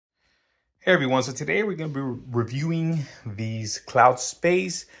Hey everyone, so today we're going to be reviewing these Cloud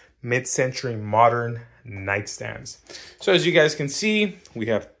Space mid-century modern nightstands. So as you guys can see, we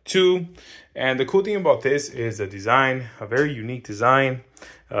have two, and the cool thing about this is the design, a very unique design.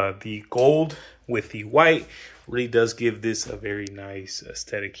 The gold with the white really does give this a very nice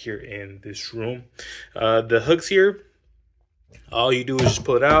aesthetic here in this room. The hooks here, all you do is just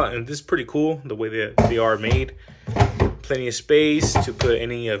pull it out, and this is pretty cool the way that they are made. Plenty of space to put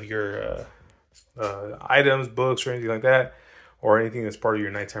any of your items, books, or anything like that, or anything that's part of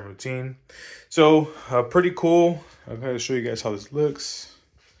your nighttime routine. So pretty cool. I'm going to show you guys how this looks.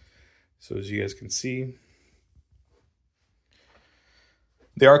 So as you guys can see,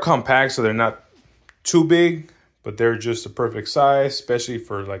 they are compact, so they're not too big, but they're just the perfect size, especially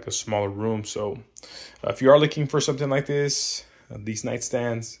for like a smaller room. So if you are looking for something like this, these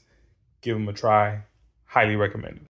nightstands, give them a try. Highly recommended.